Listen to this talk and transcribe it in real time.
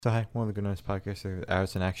So hi, one of the Good Noise podcasts are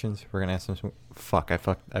Hours and Actions. We're gonna ask them some. Fuck, I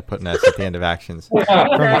put an S at the end of actions from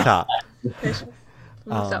the top.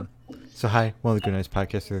 So hi, one of the Good Noise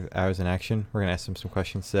podcasts are Hours in Action. We're gonna ask them some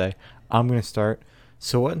questions today. I'm gonna start.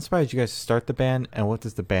 So what inspired you guys to start the band, and what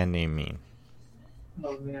does the band name mean?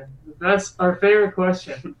 Oh man, that's our favorite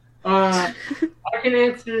question. I can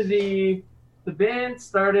answer the band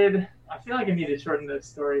started. I feel like I need to shorten this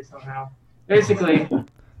story somehow. Basically,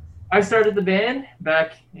 I started the band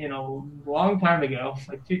back, a long time ago,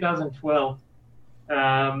 like 2012,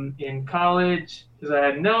 in college, because I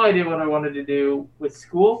had no idea what I wanted to do with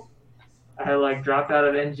school. I had dropped out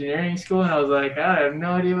of engineering school, and I was like, I have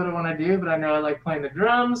no idea what I want to do, but I know I like playing the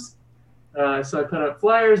drums. So I put up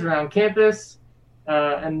flyers around campus,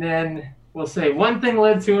 and then we'll say one thing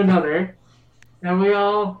led to another, and we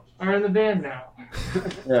all are in the band now.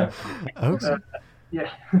 Yeah. Okay. Yeah.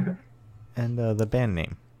 And the band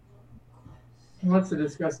name. Who wants to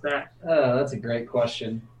discuss that? That's a great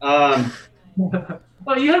question.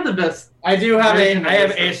 Well, you have the best. I have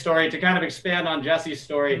version a story to kind of expand on Jesse's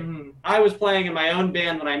story. Mm-hmm. I was playing in my own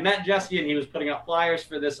band when I met Jesse, and he was putting up flyers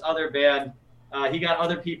for this other band. He got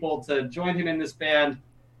other people to join him in this band,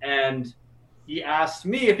 and he asked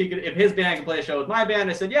me if his band could play a show with my band.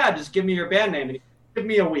 I said, yeah, just give me your band name. And he said, give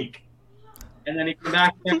me a week. And then he came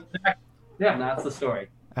back, and that's the story.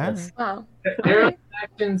 All right. Wow. Aero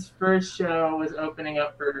Action's first show was opening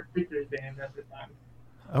up for Victor's band at the time.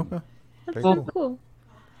 Okay. That's Very so cool.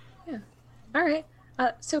 Yeah. All right.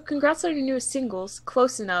 So congrats on your newest singles,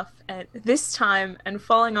 Close Enough, and This Time, and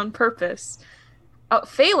Falling on Purpose.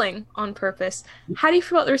 Failing on Purpose. How do you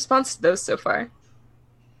feel about the response to those so far?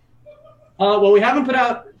 Well, we haven't put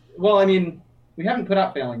out. Well, I mean, we haven't put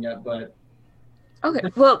out Failing yet, but Okay.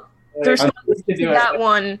 Well, the response to to that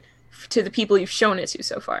one to the people you've shown it to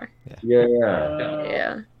so far. yeah.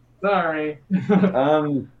 Yeah. Sorry.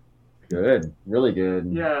 Good, really good.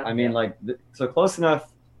 Yeah. I mean, so Close Enough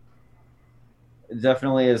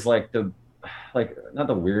definitely is not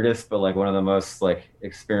the weirdest, but one of the most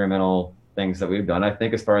experimental things that we've done, I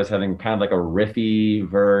think, as far as having kind of a riffy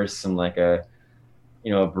verse and a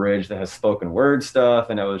bridge that has spoken word stuff.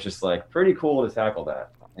 And it was just pretty cool to tackle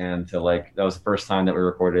that. And to that was the first time that we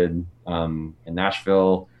recorded in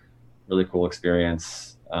Nashville. Really cool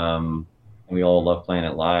experience. And we all love playing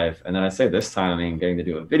it live. And then I say this time, I mean, getting to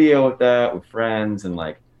do a video with that with friends and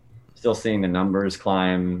still seeing the numbers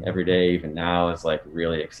climb every day, even now, is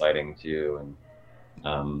really exciting too. And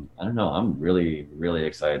I don't know, I'm really, really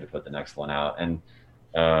excited to put the next one out. And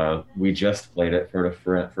we just played it for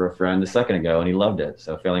a friend a second ago, and he loved it.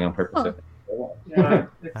 So Failing on Purpose. Oh. Yeah,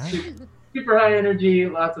 it's super high energy,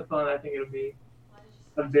 lots of fun. I think it'll be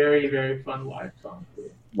a very, very fun live song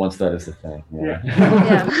too. Once that is the thing. Yeah.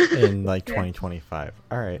 In 2025.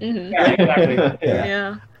 All right. Mm-hmm. Yeah, exactly.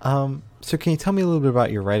 Yeah. So can you tell me a little bit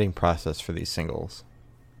about your writing process for these singles?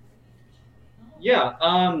 Yeah.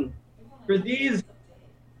 For these,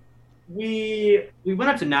 we went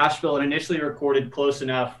up to Nashville and initially recorded Close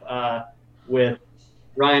Enough with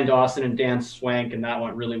Ryan Dawson and Dan Swank, and that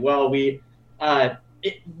went really well.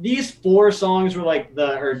 These four songs were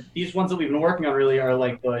these ones that we've been working on really are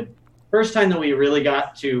the first time that we really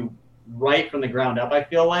got to write from the ground up, I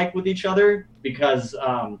feel with each other, because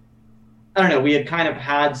I don't know, we had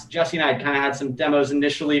Jesse and I had kind of had some demos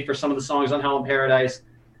initially for some of the songs on Hell in Paradise,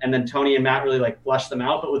 and then Tony and Matt really fleshed them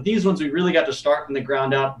out. But with these ones, we really got to start from the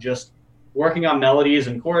ground up, just working on melodies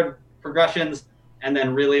and chord progressions, and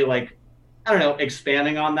then really I don't know,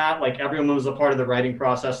 expanding on that. Everyone was a part of the writing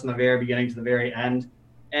process from the very beginning to the very end.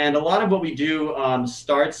 And a lot of what we do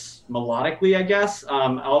starts melodically, I guess.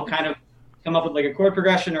 I'll kind of come up with a chord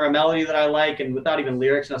progression or a melody that I like, and without even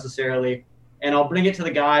lyrics necessarily. And I'll bring it to the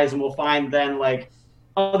guys, and we'll find then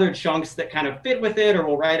other chunks that kind of fit with it, or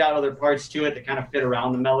we'll write out other parts to it that kind of fit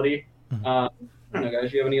around the melody. Mm-hmm. I don't know, guys,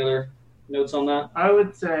 do you have any other notes on that? I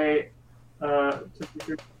would say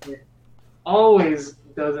always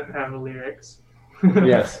doesn't have lyrics.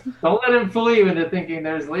 Yes. Don't let him fool you into thinking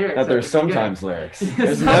there's lyrics. That there's sometimes lyrics.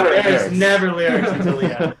 There's There's never lyrics until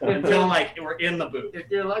the end. Until we're in the booth.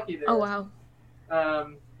 If you're lucky, there Oh, is.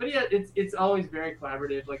 wow. But yeah, it's always very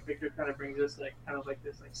collaborative. Victor kind of brings us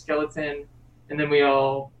this skeleton, and then we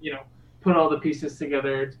all put all the pieces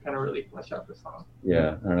together to kind of really flesh out the song.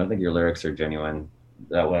 Yeah, I don't know. I think your lyrics are genuine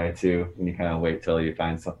that way too. When you kind of wait till you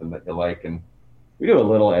find something that you like, and we do a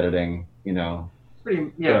little editing,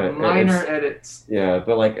 Pretty Yeah, minor edits. Yeah,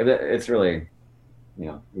 but it's really,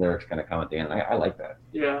 lyrics kind of come at the end. I like that.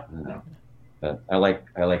 Yeah. But I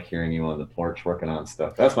like hearing you on the porch working on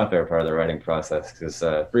stuff. That's my favorite part of the writing process, because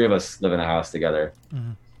three of us live in a house together.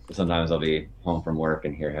 Mm-hmm. Sometimes I'll be home from work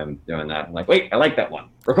and hear him doing that. I'm like, wait, I like that one.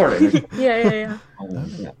 Record it. Yeah.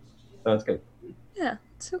 Yeah. So it's good. Yeah,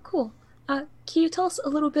 so cool. Can you tell us a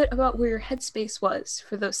little bit about where your headspace was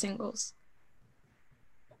for those singles?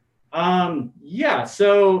 Yeah,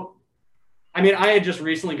 so I mean, I had just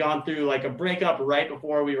recently gone through like a breakup right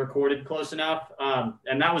before we recorded Close Enough.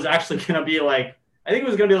 And that was actually gonna be like, I think it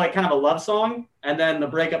was gonna be like kind of a love song. And then the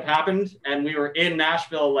breakup happened and we were in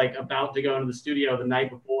Nashville, like about to go into the studio the night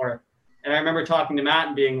before. And I remember talking to Matt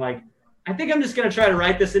and being like, I think I'm just gonna try to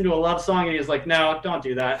write this into a love song. And he was like, no, don't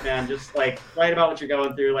do that, man. Just like write about what you're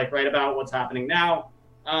going through, like write about what's happening now.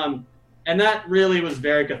 And that really was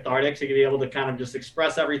very cathartic to be able to kind of just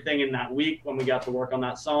express everything in that week when we got to work on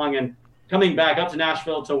that song. And coming back up to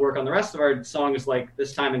Nashville to work on the rest of our songs, like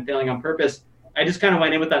this time and Failing on Purpose, I just kind of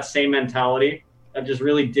went in with that same mentality of just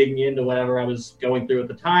really digging into whatever I was going through at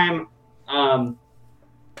the time. And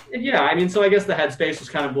yeah, I mean, so I guess the headspace was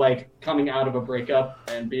kind of like coming out of a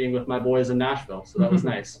breakup and being with my boys in Nashville. So that was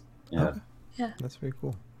nice. Yeah. Yeah. That's very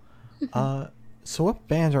cool. So what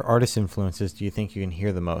bands or artist influences do you think you can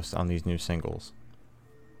hear the most on these new singles?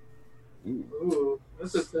 Ooh,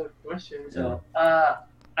 that's a tough question. So,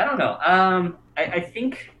 I don't know. I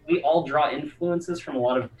think we all draw influences from a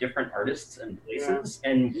lot of different artists and places,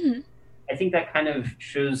 and I think that kind of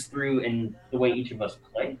shows through in the way each of us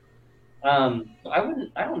play. I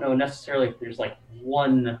don't know necessarily if there's like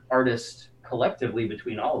one artist collectively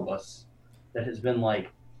between all of us that has been like,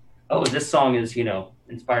 oh, this song is,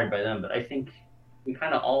 inspired by them. But I think we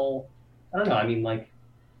kind of all, I don't know. I mean, like.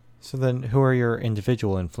 So then who are your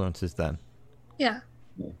individual influences then? Yeah.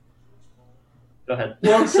 Go ahead.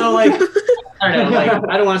 Well, so like, I don't know, like,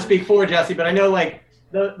 I don't want to speak for Jesse, but I know like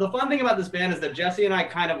the fun thing about this band is that Jesse and I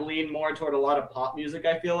kind of lean more toward a lot of pop music,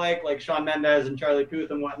 I feel like Shawn Mendes and Charlie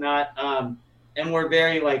Puth and whatnot. And we're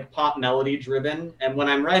very like pop melody driven. And when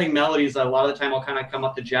I'm writing melodies, a lot of the time I'll kind of come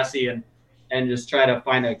up to Jesse and just try to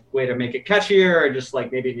find a way to make it catchier or just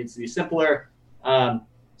like maybe it needs to be simpler.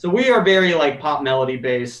 So we are very like pop melody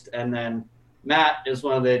based. And then Matt is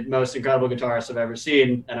one of the most incredible guitarists I've ever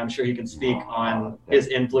seen. And I'm sure he can speak on his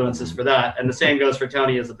influences for that. And the same goes for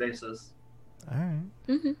Tony as a bassist. All right.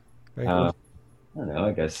 Mm-hmm. Very cool. I don't know,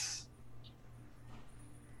 I guess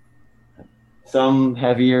some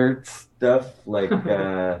heavier stuff like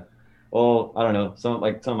well, I don't know, some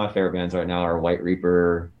of my favorite bands right now are White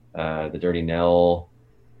Reaper, the Dirty Nil,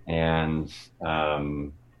 and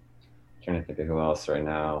trying to think of who else right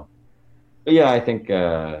now. But yeah, I think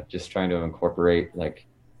just trying to incorporate like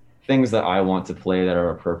things that I want to play that are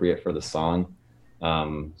appropriate for the song.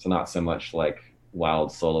 So not so much like wild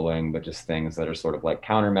soloing, but just things that are sort of like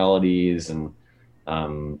counter melodies and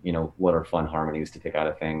what are fun harmonies to pick out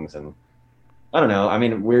of things. And I don't know, I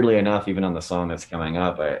mean, weirdly enough, even on the song that's coming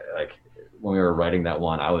up, I like when we were writing that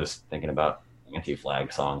one, I was thinking about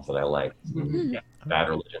Anti-Flag songs that I liked, Mm-hmm. Bad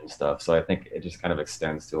Religion stuff. So I think it just kind of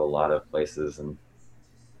extends to a lot of places. And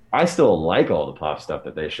I still like all the pop stuff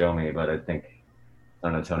that they show me, but I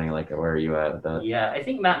don't know, Tony, like, where are you at with that? Yeah, I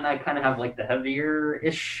think Matt and I kind of have like the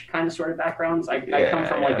heavier-ish kind of sort of backgrounds. I come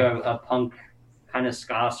from like a punk kind of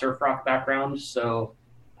ska surf rock background, so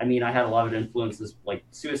I mean, I had a lot of influences like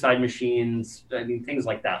Suicide Machines, I mean, things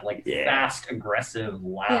like that, like fast, aggressive,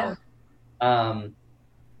 loud. Yeah.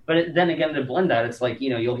 But then again, to blend that, it's like,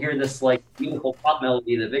 you'll hear this like beautiful pop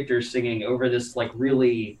melody that Victor's singing over this like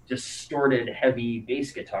really distorted, heavy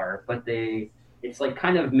bass guitar, but it's like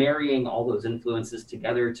kind of marrying all those influences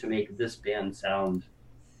together to make this band sound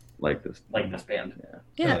like this band.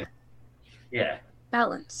 Yeah. Really. Yeah.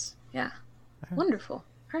 Balance. Yeah. Wonderful.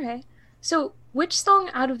 All right. So, which song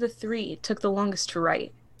out of the three took the longest to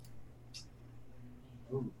write?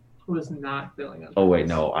 Was not filling up. Oh wait,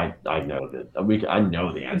 no, I know that I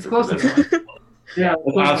know the answer. It's close to this enough. Yeah,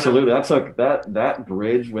 absolutely. That's like that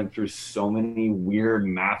bridge went through so many weird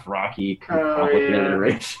math rocky complicated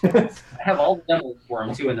iterations. I have all the demos for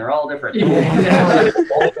them too, and they're all different. Yeah.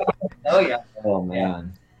 Oh yeah. Oh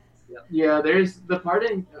man. Yeah, there's the part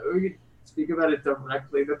in. We could speak about it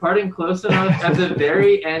directly. The part in Close Enough at the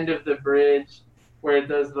very end of the bridge, where it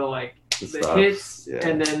does the hits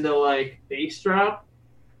and then the like bass drop.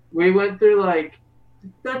 We went through like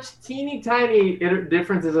such teeny tiny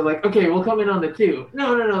differences of like, okay, we'll come in on the 2.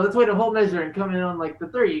 No, let's wait a whole measure and come in on like the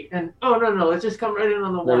 3. And no, let's just come right in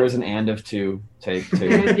on the 1. There was an and of 2 take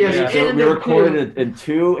 2. Yeah. We recorded in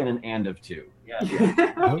 2 and an and of 2.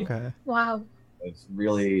 Yeah. Okay. Wow. It's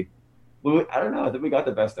really, I don't know. I think we got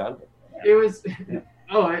the best out of it. It was.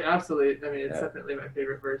 Oh, absolutely. I mean, it's Yeah. definitely my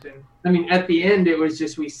favorite version. I mean, at the end, it was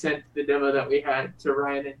just we sent the demo that we had to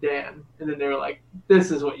Ryan and Dan, and then they were like,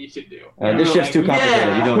 "This is what you should do." And This we were shit's like, too complicated.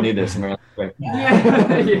 yeah. You don't need this. And we're like,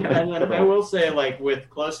 Yeah. And Yeah. then I will say, like, with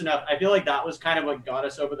Close Enough, I feel like that was kind of what got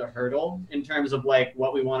us over the hurdle in terms of like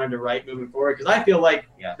what we wanted to write moving forward. Because I feel like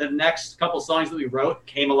the next couple songs that we wrote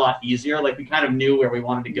came a lot easier. Like we kind of knew where we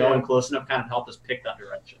wanted to go, Yeah. and Close Enough kind of helped us pick that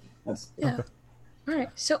direction. that's Yeah. All right.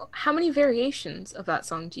 So, how many variations of that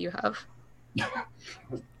song do you have?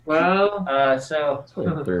 Well, So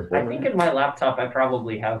like 3 or 4. I think in my laptop I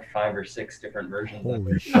probably have 5 or 6 different versions. of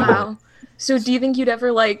Holy it. shit. Wow. So, do you think you'd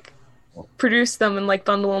ever like produce them and like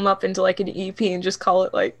bundle them up into like an EP and just call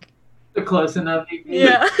it like the Close Enough.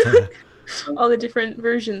 yeah, all the different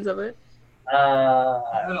versions of it?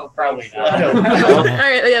 I don't Probably think so. not. All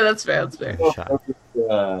right. Yeah, that's fair. That's fair. Good shot.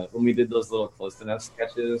 When we did those little close enough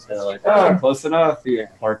sketches, they're like, "Oh, close enough." You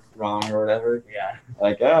park wrong or whatever. Yeah.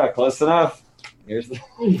 Like, close enough. Here's the.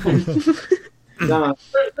 Done.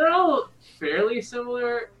 They're all fairly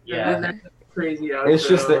similar. Yeah. And then there's the crazy outro. It's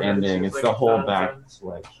just the that's ending. just It's like the whole nonsense. back,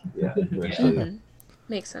 like, yeah. Mhm.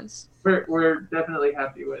 Makes sense. We're definitely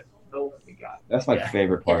happy with the one we got. That's my Yeah.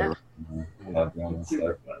 favorite part Yeah. of it. I love doing It's this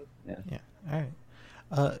super stuff. fun. All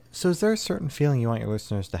right. So is there a certain feeling you want your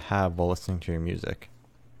listeners to have while listening to your music?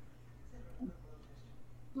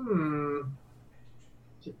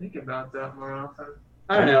 Should think about that more often.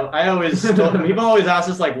 I don't know. People always ask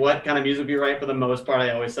us like what kind of music we write. For the most part,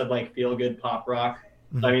 I always said like feel good pop rock.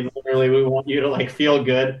 I mean, literally, we want you to like feel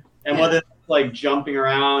good, and whether it's like jumping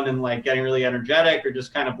around and like getting really energetic, or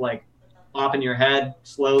just kind of like popping your head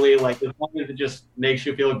slowly, like as long as it just makes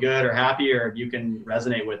you feel good or happy, or you can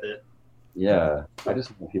resonate with it. Yeah, I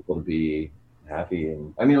just want people to be happy,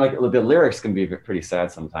 and I mean, like the lyrics can be pretty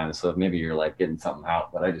sad sometimes. So maybe you're like getting something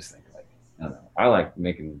out, but I just think like I don't know. I like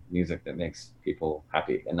making music that makes people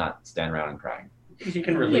happy and not stand around and crying. You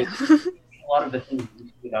can relate. Yeah. A lot of the things you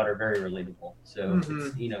speak about are very relatable. So Mhm.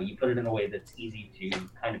 it's, you put it in a way that's easy to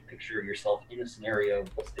kind of picture yourself in a scenario.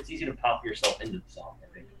 It's easy to pop yourself into the song,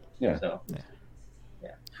 I think. Yeah. So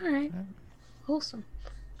All right. Wholesome.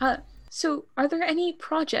 So are there any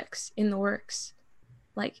projects in the works,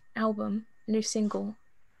 like album, new single?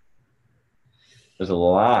 There's a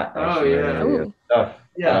lot. Oh, actually, yeah. Ooh. stuff.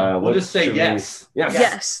 Yeah, we'll what just say should we- yes.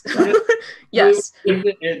 Yes. Yes. Yes.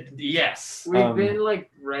 Yes. We've been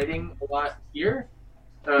like writing a lot here.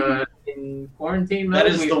 In quarantine mode. That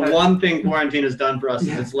is we've the had- one thing quarantine has done for us.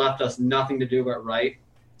 Yeah. Is it's left us nothing to do but write.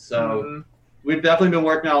 So Mhm. we've definitely been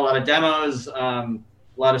working on a lot of demos, a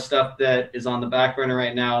lot of stuff that is on the back burner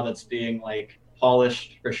right now that's being like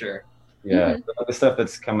polished for sure. Yeah, the stuff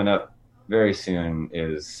that's coming up very soon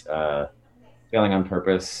is Failing on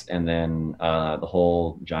Purpose, and then the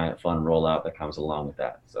whole giant fun rollout that comes along with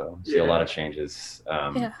that. So see a Yeah. lot of changes.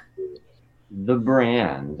 Yeah. The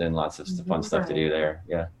brand and lots of fun The stuff to do brand. there.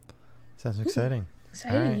 Yeah, Sounds exciting.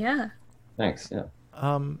 Exciting. All right. Yeah. thanks. Yeah.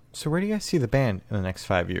 So where do you guys see the band in the next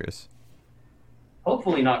 5 years?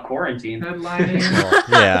 hopefully not quarantine. Headlining. Well,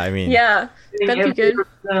 yeah, I mean, Yeah. Hitting That'd be every good.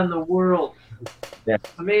 percent in the world. Yeah.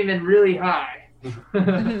 I'm aiming really high.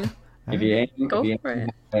 Mhm. If you aim, Go if you for aim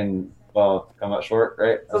it. and well, come up short,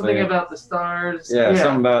 right? That's Something like- about the stars. yeah,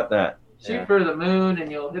 something about that. Shoot Yeah. for the moon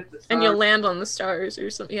and you'll hit the stars. And you'll land on the stars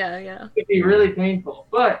or something. Yeah. Yeah. It could be really painful,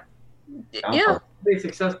 but Yeah. be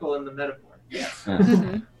successful in the metaphor. Yeah.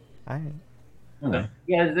 Mhm. all right. I don't know.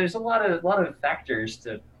 Yeah, there's a lot of factors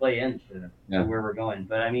to play into Yeah. where we're going.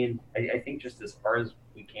 But I mean, I think just as far as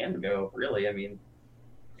we can go, really. I mean,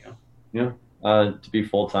 To be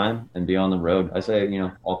full time and be on the road, I say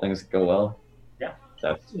all things go well. Yeah.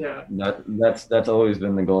 Yeah. That's always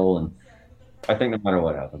been the goal, and I think no matter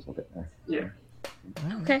what happens, we'll get there. All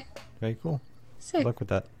right. Okay. Very cool. Sick. Good luck with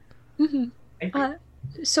that. hmm thank you.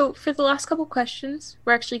 So for the last couple questions,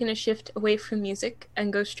 we're actually going to shift away from music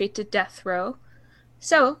and go straight to death row.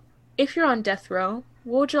 So, if you're on death row,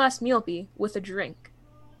 what would your last meal be with a drink?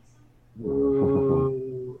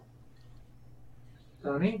 Ooh.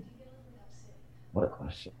 Tony? What a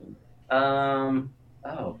question.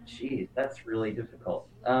 Oh, geez, that's really difficult.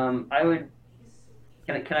 I would.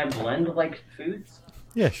 Can I blend like foods?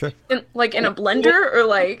 Yeah, sure. In a blender or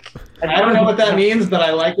like? I don't know what that means, but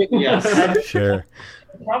I like it. Yes. Sure.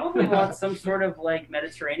 I'd probably want some sort of like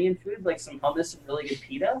Mediterranean food, like some hummus and really good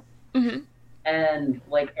pita, hmm and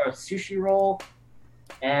like a sushi roll,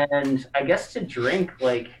 and I guess to drink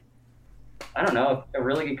like I don't know, a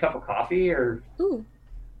really good cup of coffee or Ooh.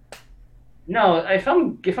 no. If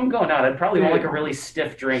I'm going out, I'd probably want like a really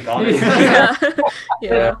stiff drink. Honestly, Yeah.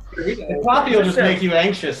 Yeah. The coffee will just make you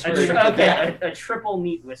anxious. a triple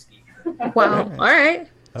neat whiskey. Wow. All right.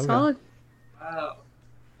 Okay. Solid. Wow.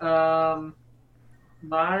 My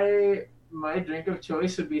drink of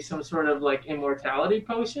choice would be some sort of like immortality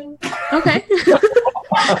potion. Okay.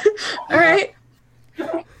 All right.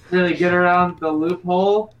 Really get around the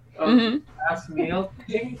loophole of Mm-hmm. last meal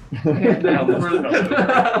thing. And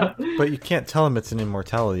then But you can't tell them it's an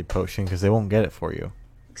immortality potion because they won't get it for you.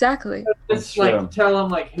 Exactly. just That's like true. tell them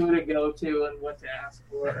like who to go to and what to ask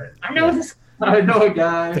for. I know this. I know a The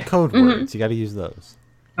guy. code Mhm. words, you got to use those.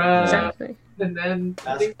 Exactly. And then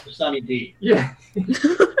I Ask think, for Sunny D. yeah.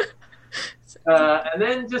 And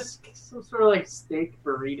then just some sort of like steak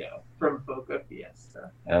burrito from Boca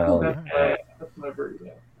Fiesta. Oh, That's my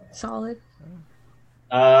burrito. Solid.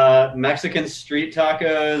 Mexican street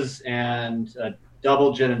tacos and a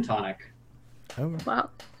double gin and tonic. Oh, Wow.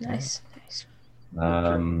 Nice. Nice.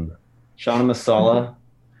 Shana Masala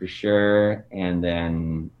for sure, and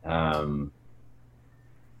then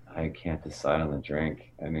I can't decide on the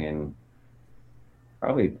drink. I mean,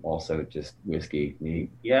 probably also just whiskey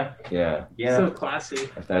neat. Yeah, Yeah, yeah. So classy.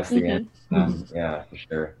 if that's the Mhm. end, yeah, for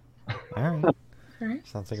sure. all right. All right.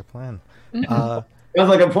 Sounds like a plan. Mhm. Sounds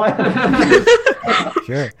like a plan.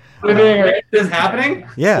 Sure. Is this happening?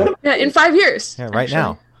 Yeah. Yeah, in 5 years. Yeah, right actually.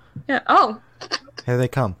 now. Yeah. Oh. Here they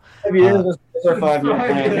come. 5 years, this is our 5-year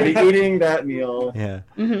plan. We'll be eating that meal. Yeah.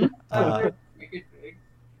 Mm-hmm. Make it big.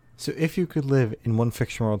 So if you could live in one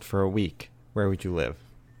fiction world for a week, where would you live?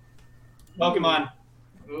 Pokemon.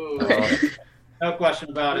 Ooh. Okay. No question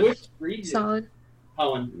about it. Which region? Solid.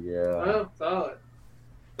 Hoenn. Yeah. Oh, solid.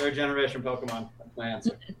 Third generation Pokemon. That's my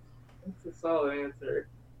answer. That's a solid answer.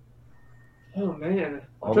 Oh man.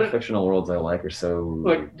 All the fictional worlds I like are so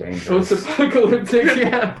Like dangerous. post-apocalyptic.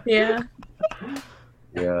 Yeah. Yeah.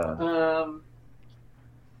 Yeah.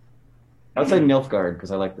 I would say Nilfgaard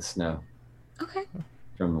because I like the snow Okay.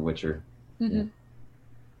 from The Witcher. Mm-hmm.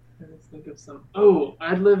 Let's think of some. Oh,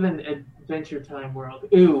 I'd live in Adventure Time world.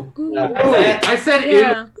 Ooh. Ooh. I said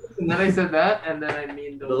Yeah. ooh, and then I said that, and then I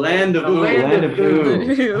mean The land of ooh. Land of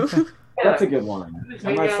ooh. Ooh. That's a good one. I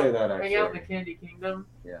Hang might out- say that Hang out in the actually. Candy Kingdom.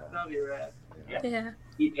 Yeah. That'd be rad. Yeah.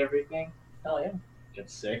 Eat everything. Hell yeah. Get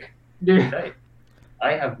sick. Dude. Right.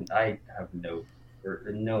 I have no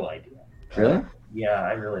idea. Really? Yeah,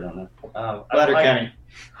 I really don't know. Letterkenny.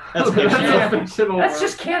 That's That's fictional. a fictional That's world.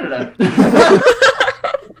 just Canada.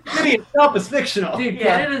 City itself is fictional. Dude,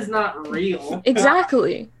 Yeah. Canada's not real.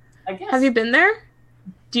 Exactly. I guess. Have you been there?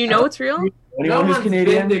 Do you know it's real? Anyone who's one's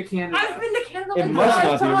Canadian? been to Canada. I've been to Canada. It like must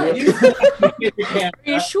 5 not be times. real. Are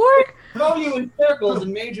you sure? Throw you in circles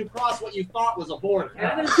and made you cross what you thought was a border.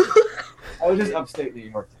 Canada's I was just upstate New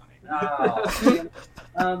York. I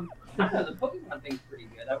don't know, the Pokemon thing's pretty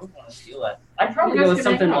good. I wouldn't want to steal that. I'd probably You go guys with can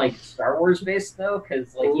something hang out. like Star Wars based though,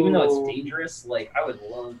 because like even though Ooh. it's dangerous, like I would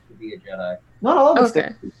love to be a Jedi. Not all of us.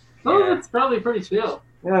 Okay. Oh, that's probably pretty chill.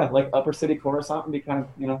 Yeah, like Upper City Coruscant would be kind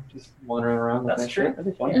of, just wandering around. That's that true. shit.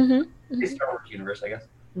 That'd be fun. Mm-hmm. The Star Wars universe, I guess.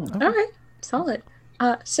 All right. Solid.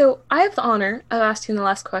 So I have the honor of asking the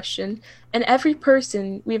last question, and every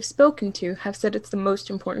person we have spoken to have said it's the most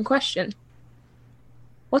important question.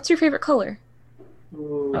 What's your favorite color?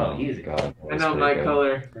 Ooh. Oh, easy. God, I know my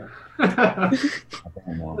color.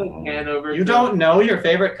 Well, Hanover. You don't know your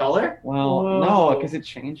favorite color? no, Whoa. because it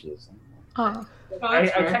changes. Oh, Oh, I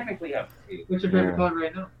that's fair. technically have two. What's your favorite Yeah. color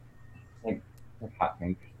right now? Like hot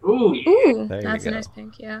pink. Ooh, yeah. ooh, There you that's a go. nice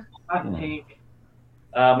pink. Yeah, Hot Yeah. pink.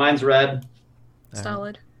 Mine's red.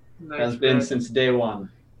 solid. Nice Has been red. since day one.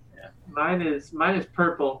 Mine is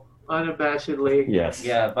purple, unabashedly. Yes.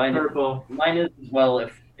 Yeah, Purple. mine is as well.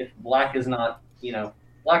 If black is not,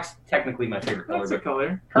 black's technically my favorite color. That's a But color.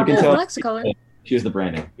 You purple, can Yeah, tell black's a color. choose the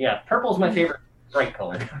branding. yeah, purple's my favorite bright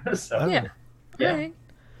color. so Oh. Yeah. Yeah. All right.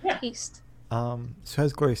 Yeah. East. So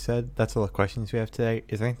as Glory said, that's all the questions we have today.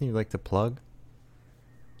 Is there anything you'd like to plug?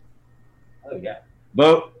 oh yeah.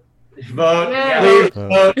 Vote. Vote. Yeah. Please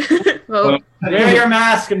Vote. vote. Vote. Wear your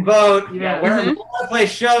mask and vote. Yeah. We're Mhm. to play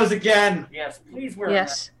shows again. Yes, please wear a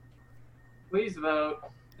Yes. Please vote.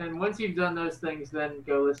 And once you've done those things, then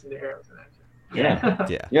go listen to Arrows in Action. Yeah.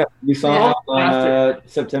 Yeah. Yeah. We saw Yeah. it on After.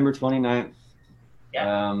 September 29th.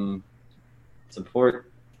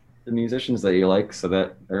 Support the musicians that you like so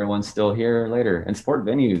that everyone's still here later. And support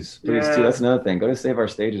venues, please, Yeah. too. That's another thing. Go to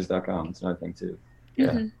saveourstages.com. That's another thing, too. Yeah.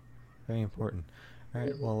 Mhm. Very important. All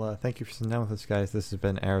right. Well, thank you for sitting down with us, guys. This has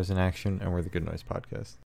been Arrows in Action, and we're the Good Noise Podcast.